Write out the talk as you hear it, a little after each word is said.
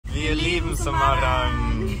Wir lieben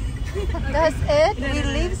Semarang. That's it? We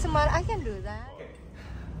leave Semarang. I can do that. Okay.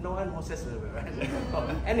 No one who says a little bit, right?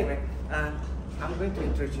 Anyway, I'm going to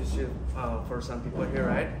introduce you for some people here,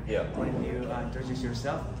 right? Yeah. When you introduce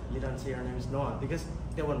yourself, you don't say your name is Noah because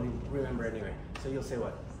they won't remember anyway. So you'll say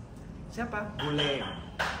what? Siapa? Bule.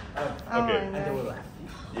 Okay. And they will laugh.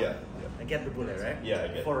 Yeah. I get the Bule, right? Yeah,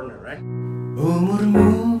 I get it. Foreigner, right?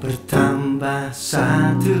 Umurmu bertambah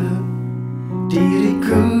satu,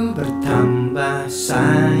 diriku bertambah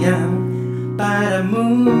sayang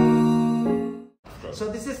padamu.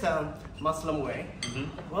 So this is the Muslim way.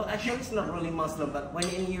 Well, actually it's not really Muslim, but when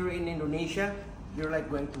you're in Indonesia, you're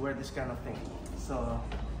like going to wear this kind of thing. So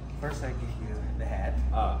first I give you the hat.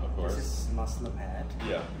 Of course. This is Muslim hat.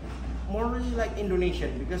 Yeah. More really like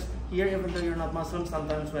Indonesian because here, even though you're not Muslim,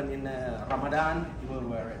 sometimes when in Ramadan you will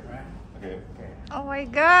wear it, right? Okay. Oh my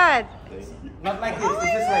god. Not like this.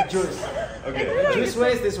 This is like Jewish. Okay. Jewish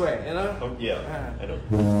way is this way, you know? Oh, yeah. I know.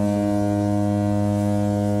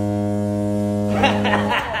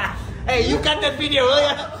 Hey, you cut that video, will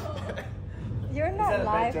ya? You're not that a bad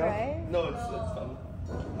live, joke? right? No, it's fun.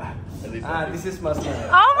 At least This is Muslim.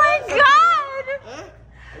 Oh my god!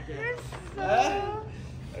 Okay. You're so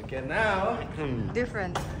Okay, now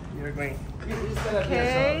different. you're going. You still have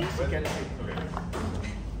Okay. yourself. You can see.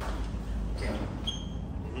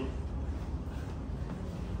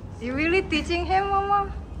 You really teaching him,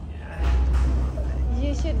 Mama?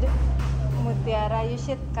 You should, Mutiara, you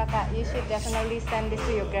should, Kakak, you should definitely send this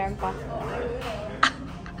to your grandpa.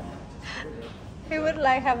 He would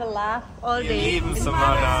like have a laugh all Wir day. lieben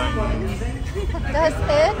Semarang. That's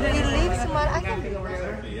it? We leave Semarang. I can do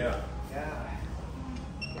that. Yeah.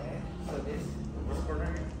 Okay. So this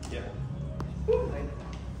corner. Yeah.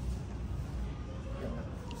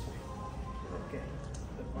 Okay.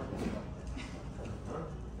 The part.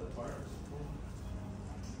 The part.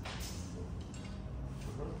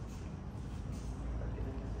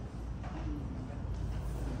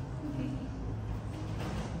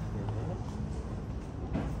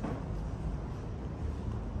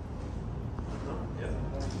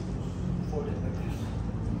 Fold it like this.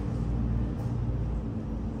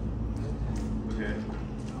 Okay.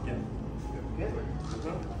 Yeah.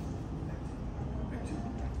 Good.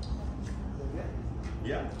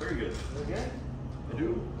 Yeah, very good. Okay. I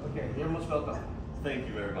do. Okay. You're most welcome. Thank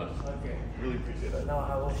you very much. Okay. Really appreciate that. Now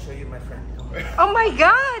I will show you my friend. Come on. Oh my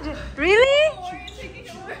god! Really?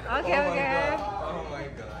 Okay, okay. Oh my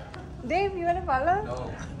god. Dave, you wanna follow? No.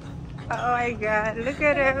 Oh my god, look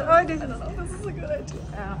at him. Oh, this is This is a good idea.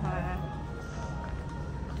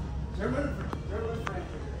 German friend.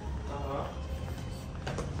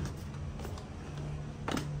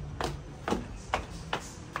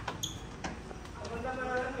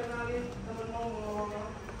 Teman-teman, kenalin temen mau.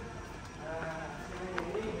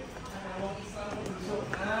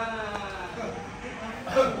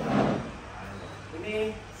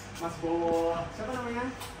 Ini Mas Bowo. Siapa namanya?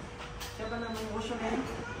 What's your name?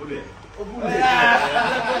 Bule. Oh, Bule.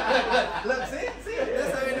 Look, see?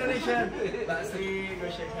 That's how Indonesian. Mbak Sri, go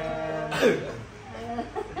shake hand.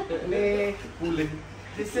 Ini Bule.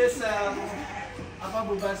 This is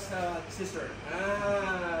Bubas sister.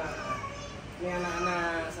 Ini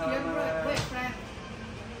anak-anak salaman. boyfriend.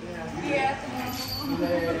 Iya.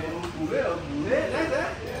 Bule. Nice, huh?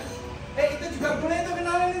 Itu juga Bule itu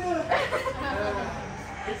kenalin itu.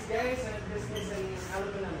 This guy is a business in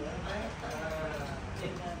aluminum, ya.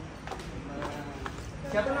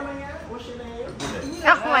 Siapa namanya? What's your name?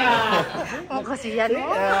 Oh my god. Mau kasihan ya.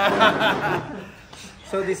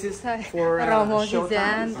 So this is for Romo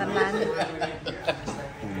showtime. Gizan, tenan.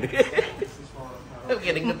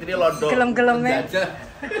 Kirim ke tadi Londo. Gelem-gelemnya.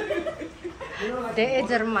 DE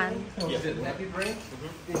Jerman. Happy drink.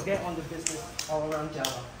 This guy on the business all around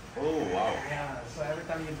Java. Oh, wow. Yeah, so every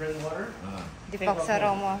time you drink water, Dipaksa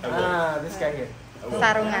Romo. this guy here.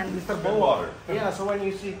 Sarungan. Mr. Drink water. Yeah, so when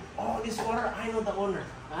you see, oh, this water, I know the owner.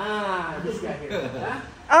 This guy here.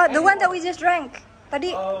 Oh, the one that we just drank.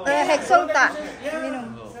 Tadi Hexol tak Yeah.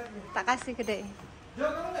 minum. Tak kasih ke DE.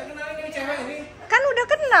 Jo, kamu nggak kenalin ini cewek ini? Kan udah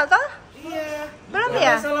kenal toh? Iya. Belum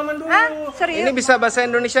ya? Salaman dulu. Hah? Serius? Ini bisa bahasa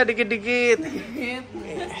Indonesia dikit-dikit.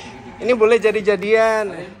 Ini boleh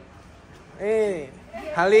jadi-jadian.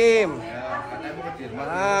 Halim.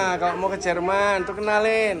 Kalau mau ke Jerman tuh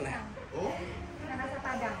kenalin.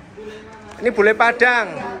 Ini Bule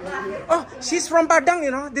Padang. Oh, she's from Padang,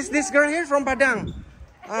 you know. This girl here from Padang.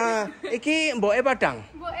 Iki mboke Padang.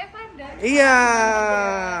 Boe Padang. Iya.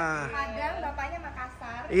 Padang, bapaknya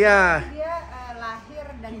Makassar. Iya. Dia lahir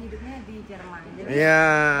dan hidupnya di Jerman. Jadi Iya.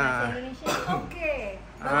 bahasa Indonesia oke.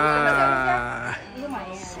 Bahasa Indonesia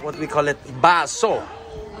lumayan. What we call it baso.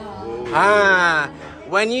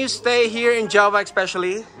 When you stay here in Java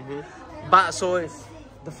especially, baso is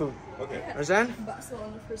the food. Okay. Understand? Baso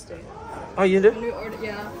on the first day. Oh, you do? When we order,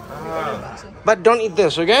 yeah. We order baso. But don't eat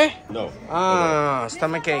this, okay? No.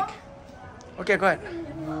 Stomach ache. Okay, go ahead.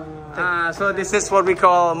 So this is what we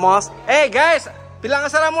call mosque. Hey guys, bilang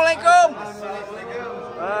assalamualaikum.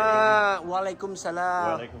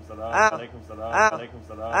 Waalaikumsalam.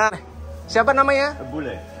 Waalaikumsalam. Siapa namanya?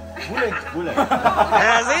 Bule. Bule.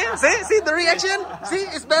 See the reaction? See,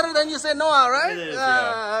 it's better than you say Noah, right? It is,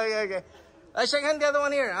 yeah. Okay. Shake hand the other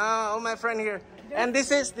one here. My friend here. And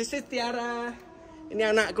this is Tiara.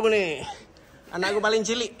 Ini anakku nih. Anakku paling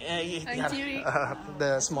cilik. Tiara.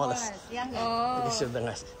 The smallest. Oh.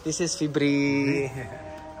 This is Fibri.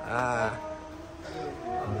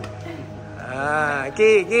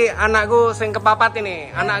 Ki anakku sing kepapat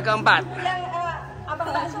ini, anak keempat. Yang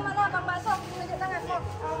abang bakso mana? Abang bakso, tunjuk tangan mau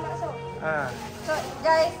abang bakso. Ah. So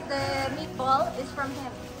guys, the meatball is from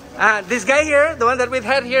him. This guy here, the one that with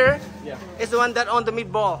head here, is the one that on the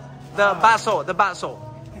meatball, the baso.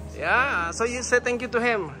 Yeah, so you say thank you to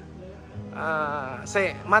him.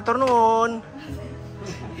 Say matur nuwun.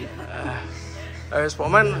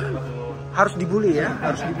 Spoman harus dibully ya,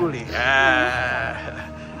 harus dibully.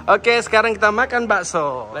 Oke, sekarang kita makan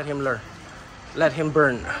bakso. Let him learn. Let him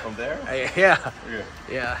burn. From there? Yeah. You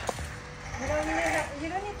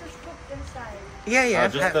don't need to scoop inside. Yeah.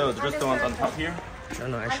 Just the one on top here?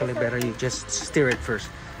 No, actually better you just stir it first.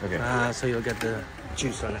 Okay. So you'll get the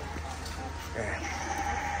juice on it.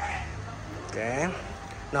 Okay.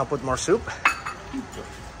 Now put more soup.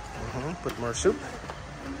 Put more soup.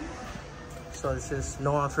 So this is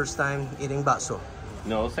Noah first time eating bakso.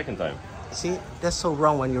 No, second time. See, that's so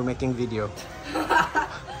wrong when you're making video.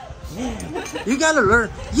 You gotta learn.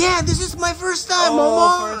 Yeah, this is my first time,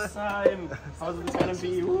 Momo. First time. How's this gonna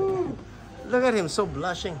be? Woo. Look at him, so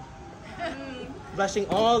blushing. Blushing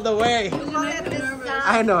all the way.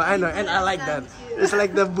 I know, and I like that. It's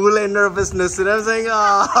like the Bule nervousness, you know what I'm saying?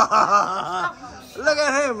 Oh. Look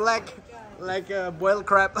at him, like a boiled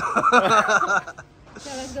crab. So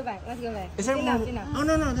let's go back. Is there more? Oh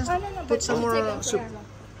no, just put some more soup.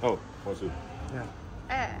 Oh, more soup. Yeah.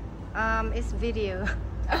 It's video.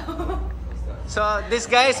 So this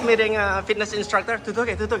guy is meeting a fitness instructor.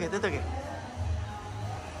 Tutuke.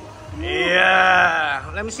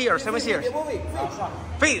 Yeah. Let me see yours.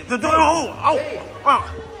 Feet. Oh.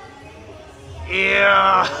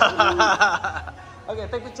 Yeah. Okay,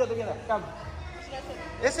 take picture together. Come.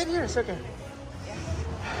 Yes, sit here. It's okay.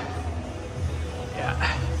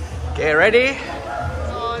 Yeah. Okay, ready?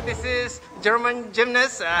 So this is German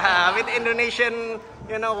gymnast with Indonesian,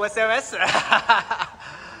 WSWS.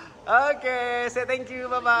 Okay, say thank you.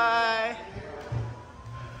 Bye-bye.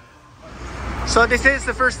 So this is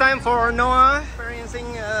the first time for Noah experiencing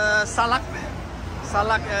salak.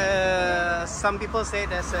 Salak, some people say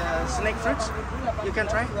that's snake fruits. You can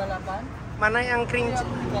try. Mana yang kering?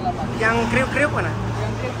 Yang kriuk-kriuk mana?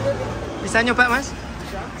 Bisa nyoba, Mas?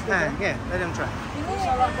 Nah, yeah, let them try.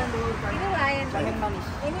 Ini lain.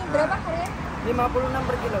 Ini berapa harganya? 56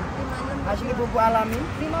 per kilo. Asli bubuk alami.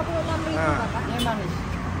 56.000 Bapak. Ini manis.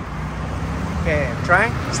 Okay, try.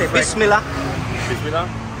 Say Bismillah. Bismillah.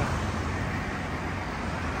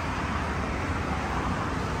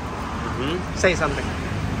 Say something.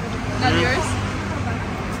 Not yours?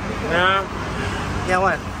 Yeah. Yeah,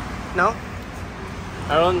 what? No?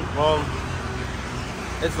 I don't. Well,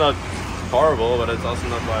 it's not horrible, but it's also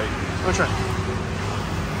not like. I'll try.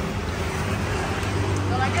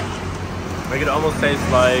 Don't like it? Like it almost tastes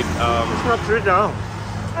like. It's not sweet at all.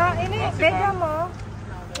 Ini beda Mo.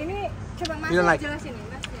 Ini coba Mas You don't like? jelasin nih,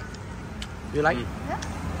 Mas. You like?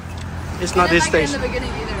 It's I not didn't this like it in taste. the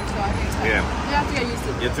beginning either, so I think it's fine. Yeah. You have to get used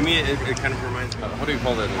to it. Yeah, to me it kind of reminds. What do you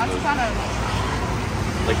call it? Matsukana.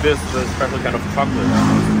 Like this, the special kind of chocolate.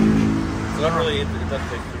 It's not really. It doesn't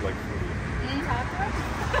taste too like fruity.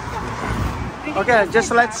 Okay,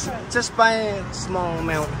 just buy small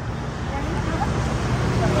amount.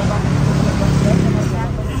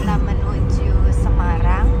 Kita menuju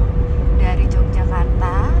Semarang dari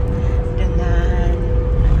Yogyakarta dengan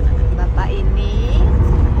Bapak ini,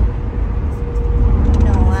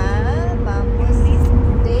 Noah, Mamus,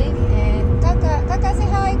 Dave, and Kakak. Kakak, say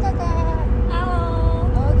hi, Kakak. Hello.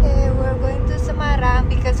 Okay, we're going to Semarang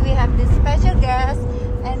because we have this special guest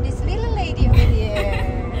and this little lady over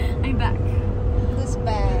here. I'm back. Who's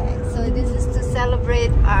back? So this is to celebrate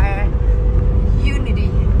our unity.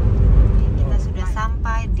 Kita sudah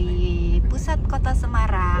sampai di pusat kota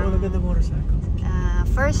Semarang. Look at the motorcycle.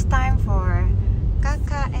 First time for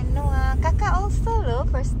Kakak and Noah. Kakak also loh,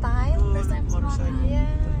 first time. First time Semarang. Yeah.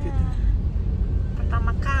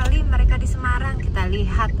 Pertama kali mereka mereka di Semarang. Kita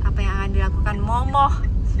lihat apa yang akan dilakukan Momo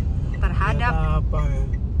terhadap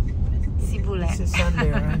si Bule.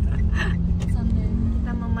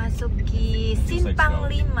 Kita memasuki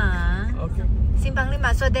Simpang 5. Okay. Simpang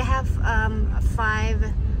 5. So they have 5,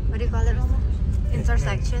 what do you call it, Momo?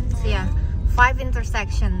 Intersections. Yeah, 5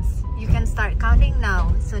 intersections. You can start counting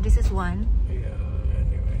now. So this is 1.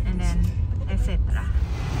 And then etc.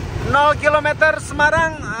 No kilometer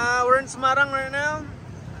Semarang. We're in Semarang right now.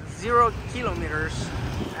 0 kilometers,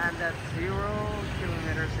 and that 0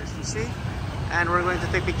 kilometers as you see. And we're going to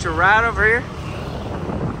take a picture right over here.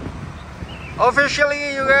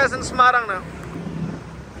 Officially, you guys in Semarang now.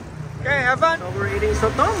 Okay, have fun. So we're eating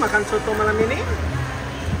soto, makan soto malam ini.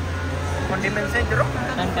 Kondimennya jeruk.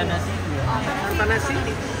 Tanpa nasi. Tanpa nasi.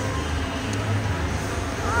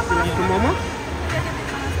 Itu Momo.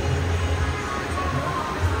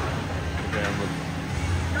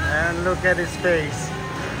 And look at his face.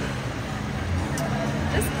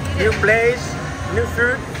 New place, new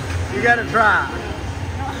food. You gotta try.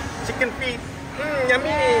 Chicken feet.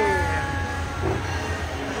 Yummy.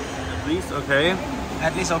 At least okay.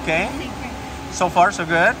 At least okay. So far, so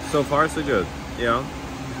good. So far, so good. Yeah.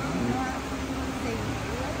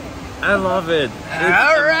 I love it. It's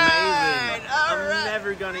amazing. I'm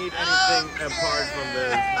never gonna eat anything apart from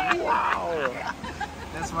this. Wow.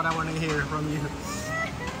 That's what I want to hear from you.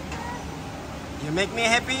 You make me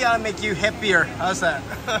happy, I'll make you happier. How's that?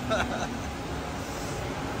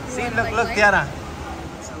 See, look, Tiara.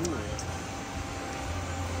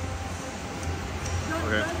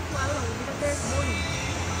 Okay.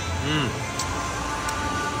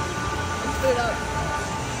 Spit it out.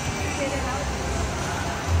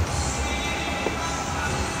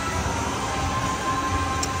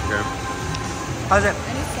 Okay. How's it?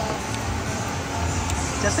 Any sauce?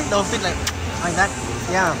 Just take the whole feet like that.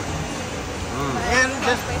 Yeah. And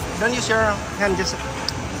just don't use your hand, just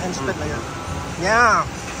and spit like that. Yeah.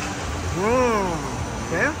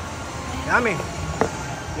 Okay. Yummy.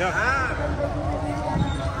 Yeah.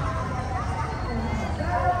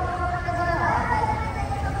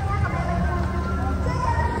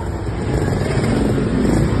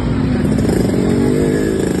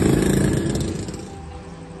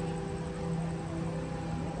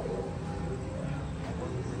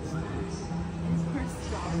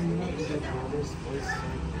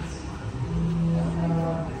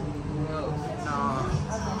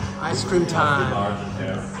 Ice cream time. Be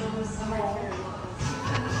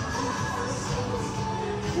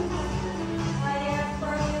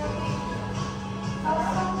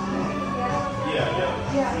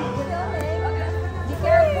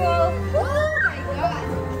careful. Oh my god.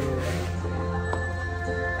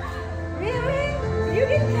 Really? You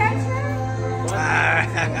didn't catch her?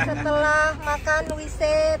 Setelah makan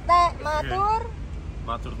wisata, matur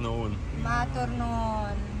Matur nuwun. matur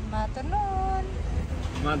nuwun. Matur nuwun.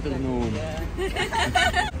 Matur nuwun.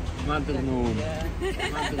 Matur nuwun.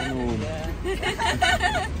 Matur nuwun.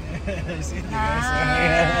 Nice.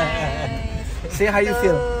 See how you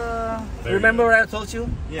feel. Very Remember what I told you?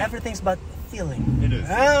 Yeah. Everything's about feeling. It is.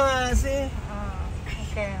 See?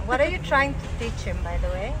 Okay. What are you trying to teach him, by the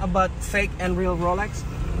way? About fake and real Rolex.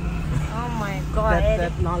 Oh my god.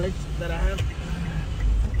 That knowledge that I have.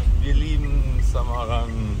 Wir lieben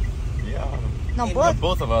Semarang. Ja. No, both.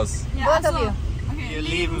 Both of us. Both of you. Okay. Wir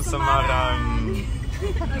lieben Semarang.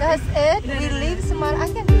 That's it. We leave Semarang.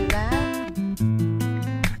 I can do that.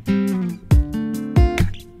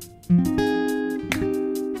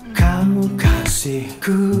 Kau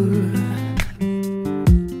kasihku,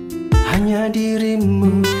 hanya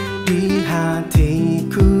dirimu di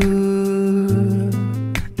hatiku.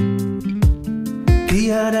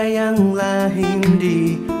 Tiada yang lain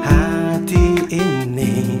di hati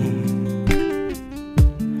ini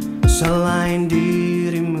selain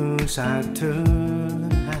dirimu satu.